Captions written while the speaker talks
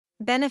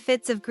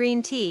Benefits of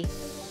green tea.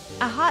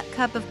 A hot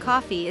cup of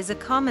coffee is a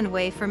common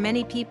way for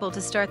many people to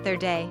start their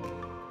day.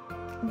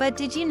 But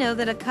did you know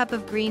that a cup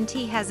of green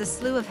tea has a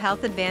slew of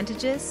health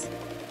advantages?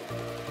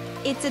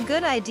 It's a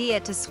good idea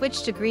to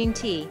switch to green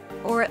tea,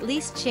 or at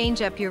least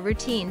change up your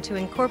routine to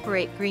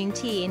incorporate green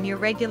tea in your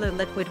regular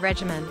liquid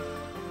regimen.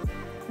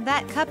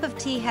 That cup of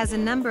tea has a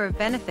number of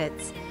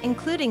benefits,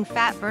 including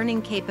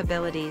fat-burning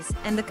capabilities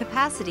and the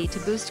capacity to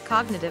boost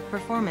cognitive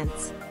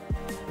performance.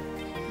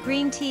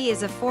 Green tea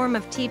is a form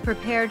of tea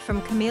prepared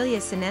from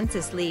Camellia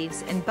sinensis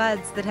leaves and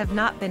buds that have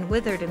not been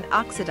withered and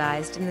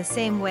oxidized in the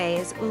same way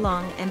as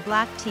oolong and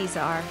black teas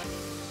are.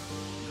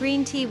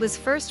 Green tea was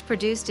first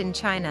produced in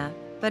China,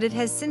 but it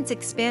has since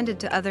expanded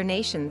to other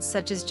nations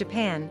such as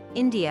Japan,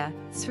 India,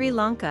 Sri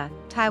Lanka,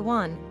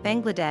 Taiwan,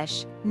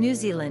 Bangladesh, New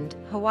Zealand,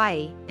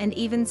 Hawaii, and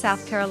even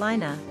South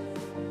Carolina.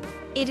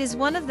 It is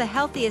one of the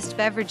healthiest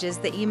beverages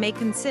that you may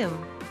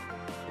consume.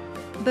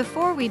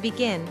 Before we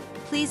begin,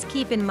 please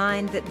keep in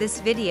mind that this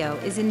video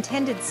is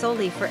intended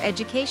solely for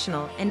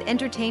educational and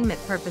entertainment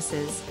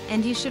purposes,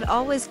 and you should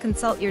always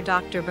consult your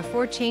doctor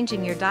before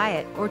changing your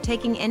diet or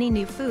taking any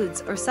new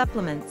foods or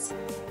supplements.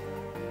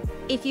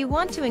 If you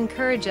want to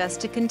encourage us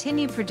to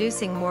continue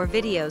producing more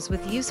videos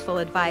with useful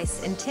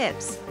advice and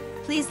tips,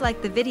 please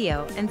like the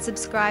video and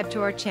subscribe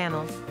to our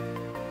channel.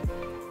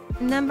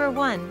 Number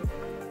 1.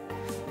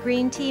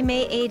 Green tea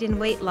may aid in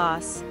weight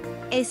loss.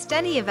 A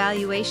study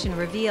evaluation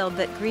revealed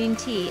that green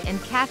tea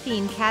and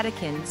caffeine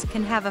catechins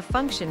can have a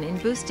function in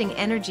boosting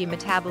energy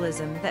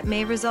metabolism that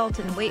may result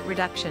in weight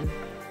reduction.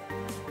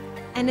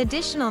 An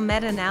additional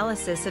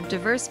meta-analysis of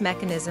diverse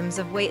mechanisms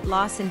of weight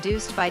loss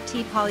induced by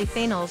tea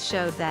polyphenols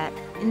showed that,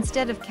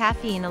 instead of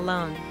caffeine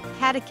alone,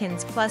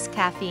 catechins plus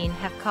caffeine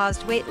have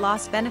caused weight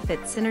loss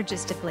benefits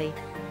synergistically.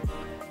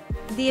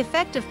 The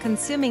effect of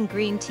consuming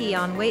green tea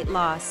on weight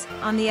loss,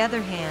 on the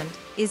other hand,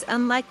 is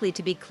unlikely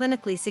to be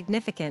clinically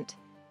significant.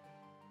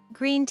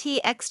 Green tea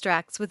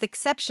extracts with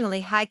exceptionally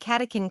high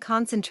catechin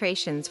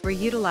concentrations were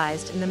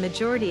utilized in the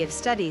majority of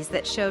studies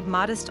that showed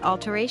modest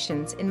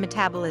alterations in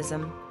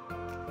metabolism.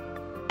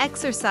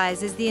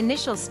 Exercise is the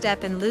initial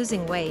step in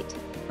losing weight,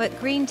 but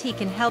green tea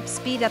can help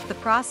speed up the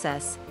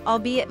process,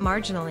 albeit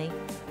marginally.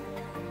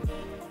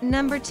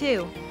 Number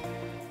 2.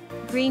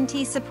 Green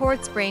tea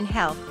supports brain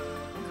health.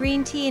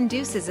 Green tea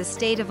induces a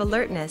state of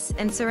alertness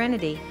and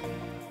serenity.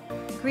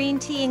 Green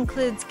tea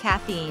includes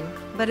caffeine,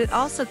 but it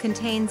also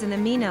contains an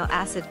amino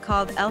acid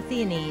called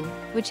L-theanine,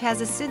 which has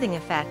a soothing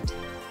effect.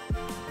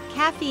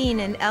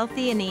 Caffeine and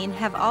L-theanine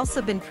have also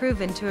been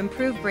proven to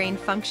improve brain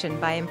function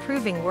by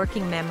improving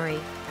working memory,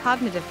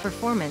 cognitive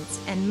performance,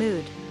 and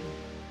mood.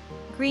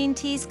 Green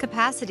tea's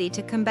capacity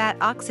to combat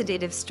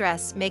oxidative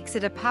stress makes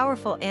it a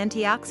powerful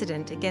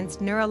antioxidant against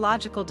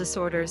neurological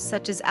disorders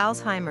such as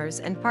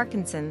Alzheimer's and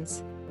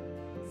Parkinson's.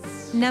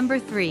 Number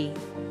 3.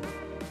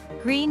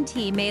 Green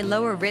tea may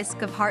lower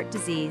risk of heart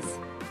disease.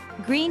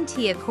 Green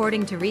tea,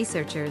 according to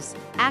researchers,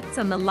 acts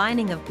on the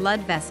lining of blood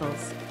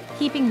vessels,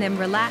 keeping them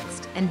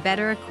relaxed and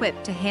better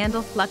equipped to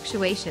handle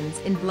fluctuations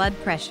in blood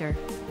pressure.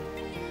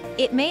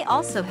 It may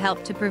also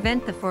help to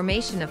prevent the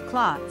formation of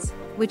clots,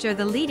 which are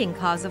the leading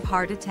cause of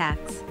heart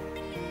attacks.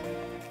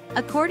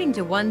 According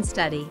to one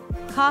study,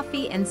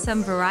 coffee and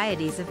some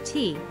varieties of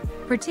tea,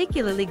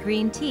 particularly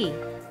green tea,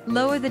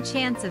 lower the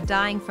chance of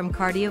dying from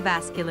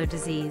cardiovascular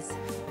disease.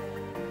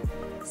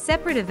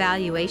 Separate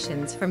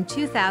evaluations from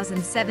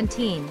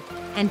 2017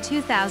 and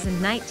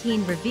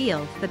 2019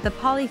 revealed that the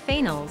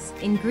polyphenols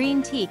in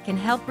green tea can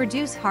help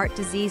reduce heart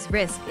disease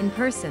risk in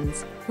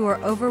persons who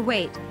are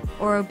overweight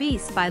or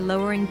obese by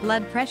lowering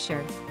blood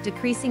pressure,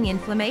 decreasing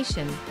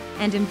inflammation,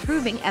 and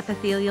improving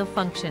epithelial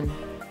function.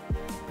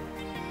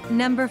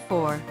 Number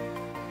 4.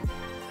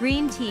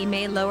 Green tea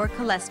may lower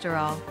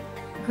cholesterol.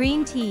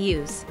 Green tea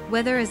use,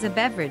 whether as a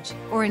beverage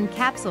or in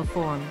capsule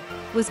form,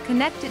 was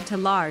connected to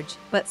large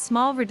but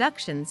small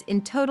reductions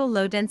in total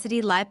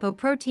low-density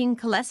lipoprotein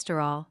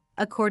cholesterol,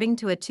 according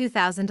to a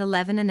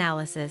 2011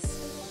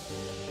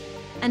 analysis.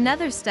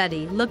 Another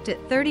study looked at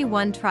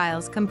 31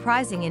 trials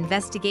comprising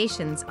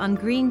investigations on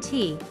green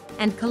tea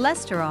and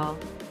cholesterol,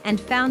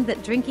 and found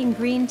that drinking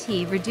green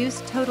tea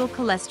reduced total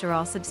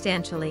cholesterol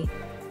substantially.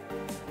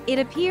 It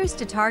appears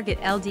to target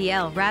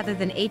LDL rather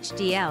than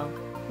HDL,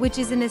 which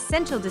is an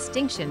essential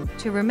distinction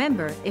to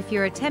remember if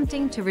you're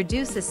attempting to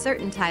reduce a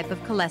certain type of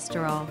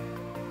cholesterol.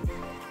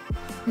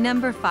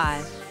 Number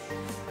 5.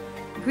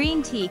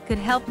 Green tea could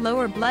help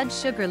lower blood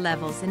sugar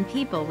levels in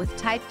people with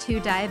type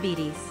 2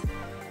 diabetes.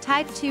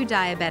 Type 2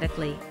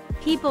 diabetically,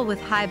 people with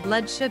high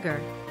blood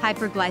sugar,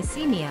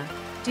 hyperglycemia,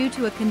 due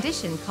to a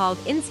condition called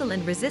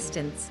insulin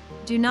resistance,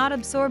 do not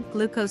absorb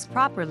glucose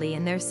properly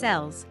in their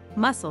cells,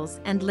 muscles,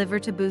 and liver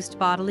to boost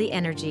bodily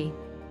energy.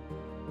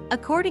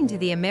 According to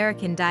the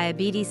American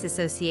Diabetes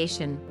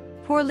Association,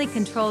 poorly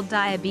controlled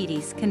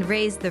diabetes can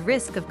raise the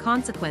risk of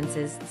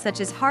consequences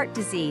such as heart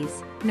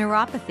disease,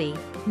 neuropathy,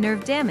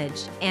 nerve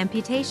damage,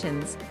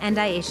 amputations, and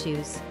eye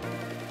issues.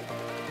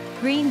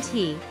 Green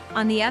tea,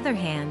 on the other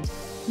hand,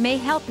 may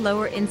help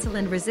lower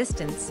insulin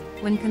resistance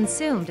when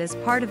consumed as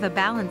part of a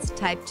balanced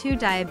type 2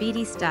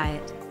 diabetes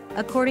diet.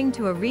 according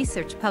to a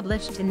research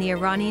published in the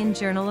Iranian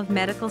Journal of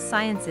Medical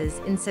Sciences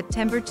in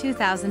September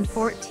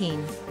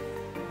 2014.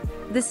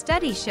 The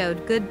study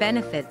showed good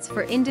benefits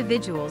for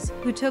individuals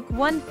who took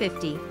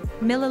 150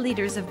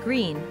 milliliters of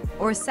green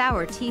or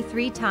sour tea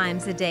 3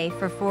 times a day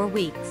for 4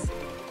 weeks.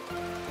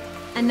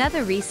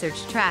 Another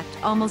research tracked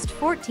almost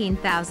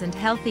 14,000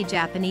 healthy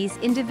Japanese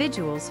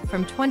individuals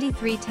from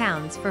 23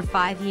 towns for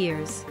 5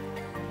 years.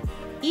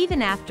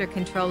 Even after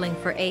controlling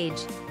for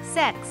age,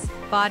 sex,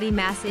 body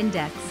mass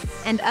index,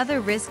 and other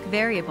risk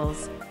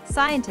variables,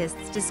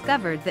 scientists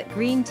discovered that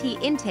green tea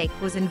intake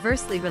was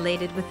inversely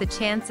related with the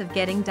chance of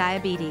getting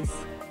diabetes.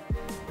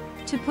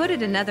 To put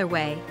it another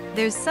way,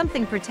 there's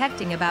something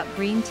protecting about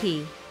green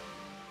tea.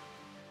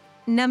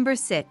 Number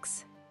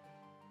 6.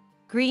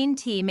 Green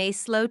tea may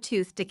slow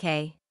tooth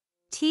decay.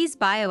 Tea's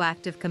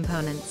bioactive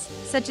components,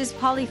 such as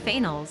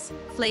polyphenols,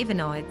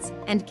 flavonoids,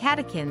 and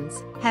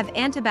catechins, have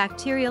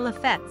antibacterial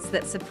effects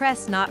that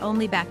suppress not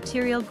only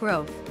bacterial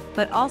growth,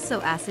 but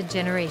also acid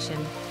generation.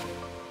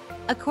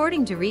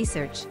 According to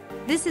research,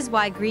 this is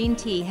why green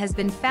tea has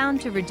been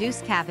found to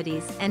reduce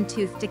cavities and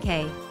tooth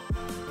decay.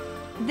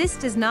 This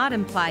does not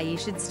imply you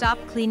should stop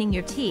cleaning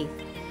your teeth,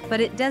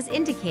 but it does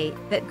indicate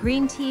that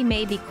green tea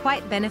may be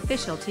quite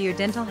beneficial to your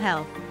dental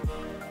health.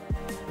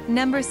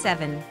 Number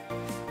 7.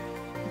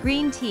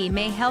 Green tea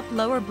may help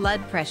lower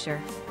blood pressure.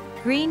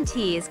 Green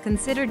tea is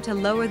considered to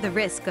lower the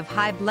risk of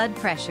high blood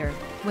pressure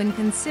when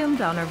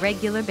consumed on a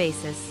regular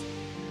basis.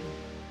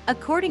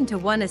 According to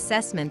one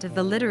assessment of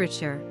the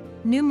literature,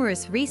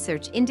 numerous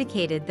research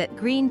indicated that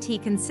green tea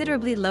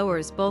considerably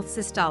lowers both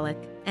systolic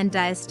and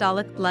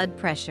diastolic blood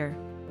pressure.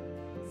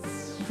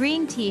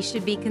 Green tea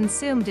should be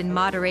consumed in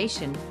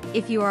moderation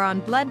if you are on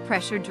blood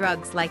pressure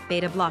drugs like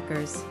beta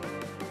blockers.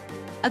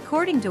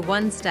 According to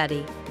one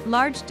study,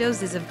 large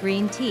doses of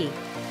green tea,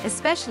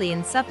 especially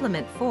in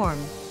supplement form,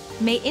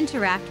 may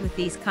interact with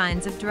these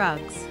kinds of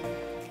drugs.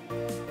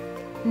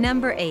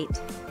 Number 8.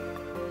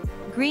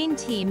 Green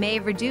tea may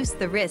reduce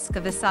the risk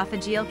of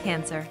esophageal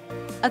cancer.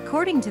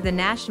 According to the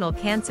National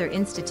Cancer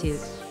Institute,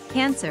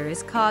 cancer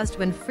is caused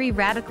when free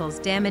radicals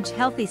damage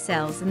healthy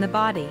cells in the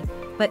body,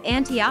 but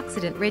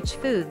antioxidant-rich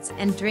foods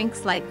and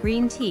drinks like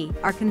green tea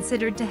are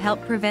considered to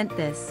help prevent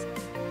this.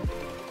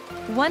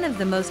 One of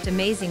the most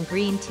amazing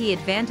green tea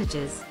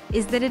advantages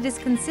is that it is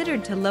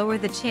considered to lower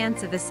the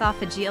chance of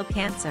esophageal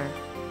cancer,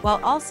 while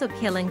also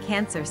killing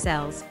cancer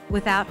cells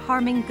without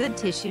harming good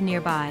tissue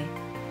nearby.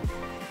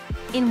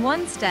 In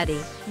one study,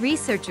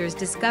 researchers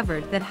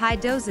discovered that high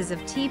doses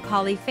of tea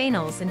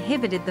polyphenols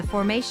inhibited the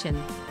formation,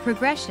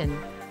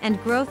 progression,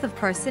 and growth of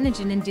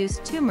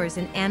carcinogen-induced tumors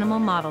in animal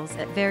models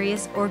at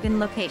various organ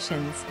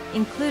locations,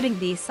 including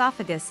the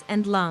esophagus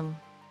and lung.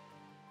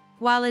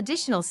 While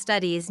additional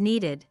study is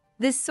needed,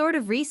 this sort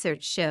of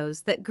research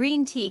shows that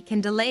green tea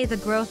can delay the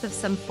growth of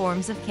some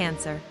forms of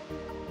cancer.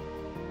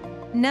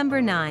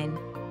 Number 9.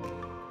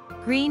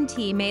 Green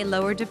tea may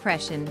lower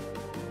depression.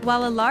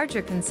 While a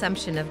larger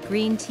consumption of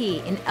green tea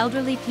in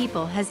elderly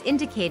people has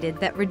indicated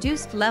that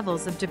reduced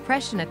levels of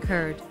depression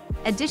occurred,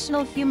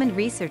 additional human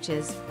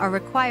researches are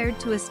required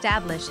to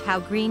establish how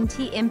green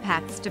tea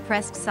impacts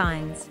depressed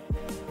signs.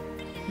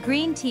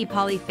 Green tea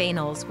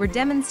polyphenols were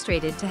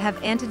demonstrated to have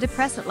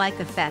antidepressant-like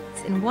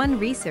effects in one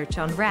research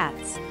on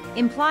rats,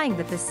 implying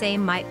that the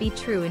same might be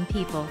true in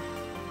people.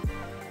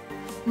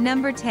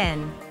 Number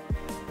 10.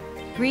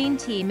 Green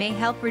tea may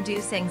help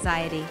reduce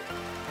anxiety.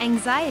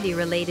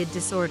 Anxiety-related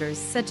disorders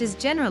such as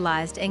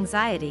generalized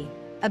anxiety,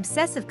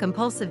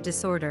 obsessive-compulsive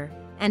disorder,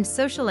 and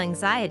social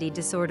anxiety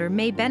disorder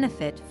may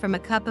benefit from a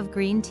cup of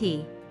green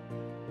tea.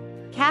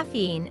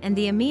 Caffeine and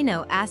the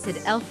amino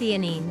acid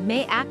L-theanine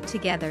may act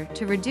together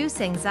to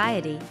reduce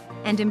anxiety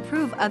and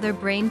improve other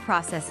brain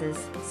processes,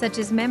 such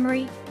as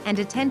memory and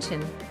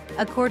attention,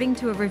 according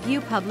to a review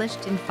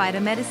published in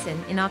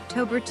Phytomedicine in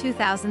October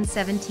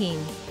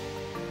 2017.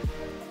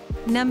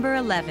 Number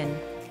 11.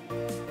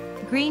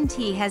 Green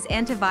tea has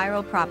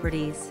antiviral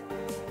properties.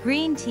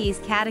 Green tea's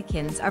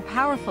catechins are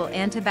powerful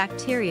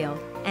antibacterial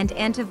and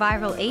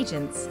antiviral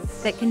agents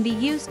that can be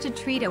used to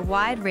treat a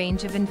wide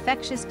range of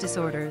infectious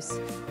disorders.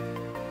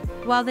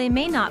 While they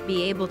may not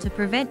be able to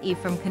prevent you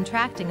from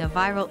contracting a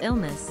viral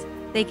illness,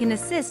 they can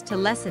assist to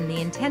lessen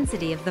the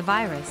intensity of the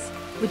virus,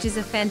 which is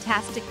a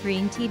fantastic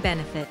green tea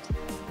benefit.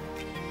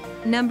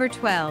 Number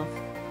 12.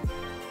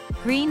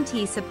 Green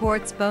tea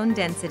supports bone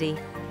density.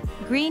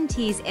 Green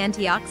tea's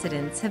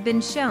antioxidants have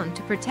been shown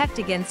to protect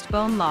against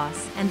bone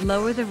loss and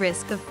lower the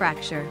risk of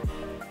fracture.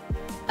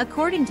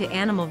 According to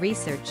animal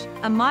research,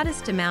 a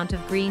modest amount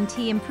of green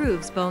tea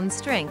improves bone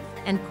strength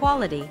and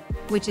quality,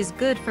 which is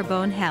good for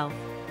bone health.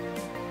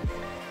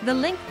 The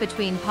link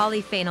between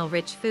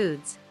polyphenol-rich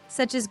foods,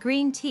 such as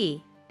green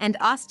tea, and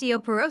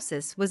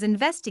osteoporosis was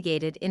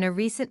investigated in a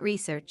recent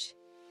research.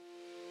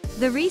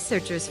 The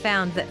researchers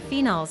found that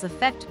phenols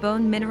affect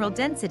bone mineral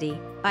density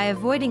by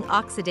avoiding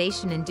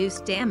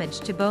oxidation-induced damage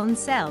to bone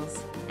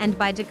cells and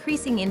by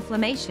decreasing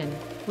inflammation,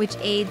 which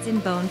aids in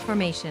bone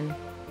formation.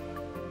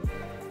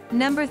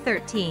 Number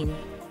 13.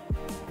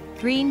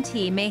 Green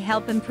tea may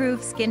help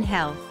improve skin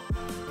health.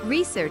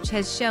 Research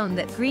has shown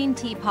that green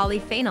tea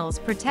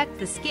polyphenols protect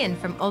the skin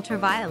from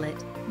ultraviolet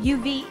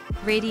 (UV)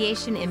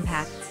 radiation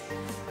impacts.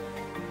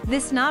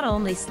 This not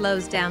only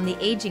slows down the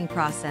aging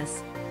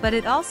process, but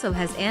it also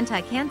has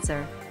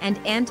anti-cancer and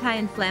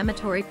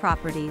anti-inflammatory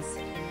properties.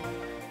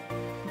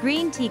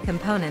 Green tea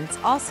components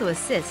also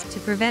assist to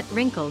prevent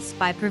wrinkles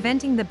by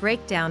preventing the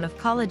breakdown of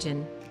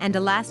collagen and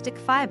elastic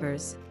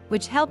fibers,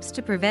 which helps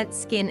to prevent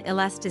skin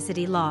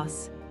elasticity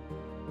loss.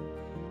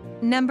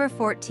 Number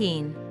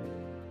 14.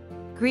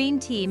 Green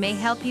tea may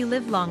help you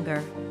live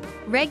longer.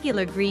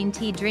 Regular green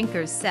tea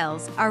drinkers'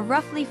 cells are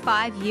roughly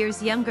 5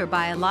 years younger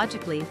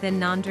biologically than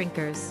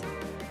non-drinkers.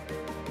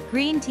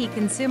 Green tea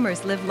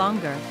consumers live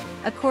longer,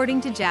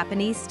 according to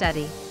Japanese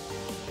study.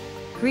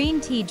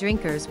 Green tea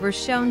drinkers were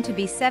shown to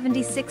be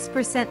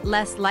 76%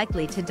 less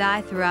likely to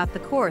die throughout the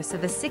course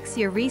of a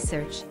 6-year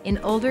research in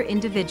older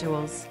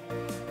individuals.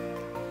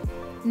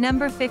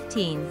 Number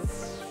 15.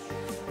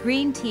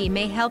 Green tea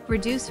may help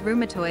reduce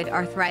rheumatoid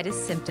arthritis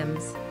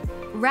symptoms.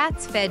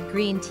 Rats fed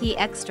green tea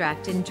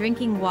extract in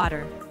drinking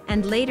water,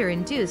 and later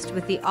induced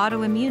with the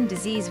autoimmune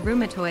disease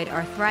rheumatoid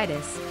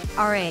arthritis,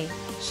 RA,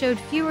 showed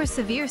fewer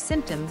severe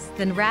symptoms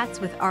than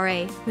rats with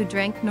RA who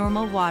drank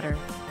normal water,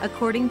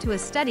 according to a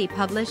study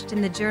published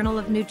in the Journal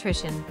of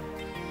Nutrition.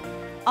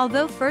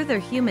 Although further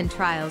human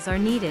trials are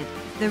needed,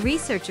 the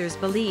researchers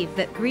believe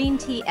that green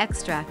tea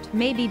extract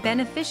may be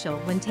beneficial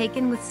when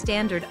taken with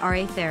standard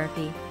RA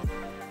therapy.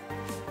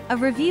 A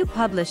review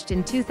published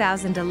in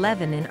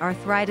 2011 in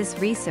Arthritis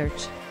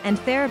Research and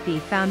Therapy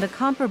found a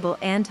comparable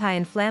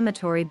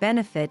anti-inflammatory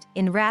benefit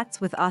in rats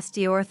with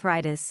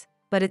osteoarthritis,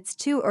 but it's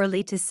too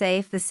early to say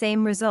if the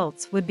same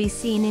results would be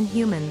seen in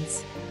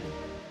humans.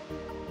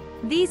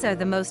 These are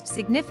the most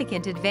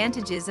significant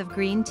advantages of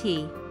green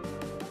tea.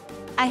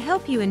 I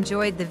hope you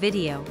enjoyed the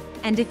video,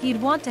 and if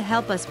you'd want to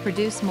help us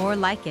produce more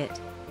like it,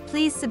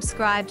 please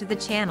subscribe to the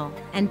channel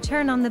and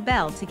turn on the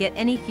bell to get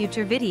any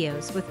future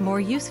videos with more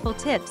useful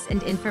tips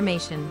and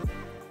information.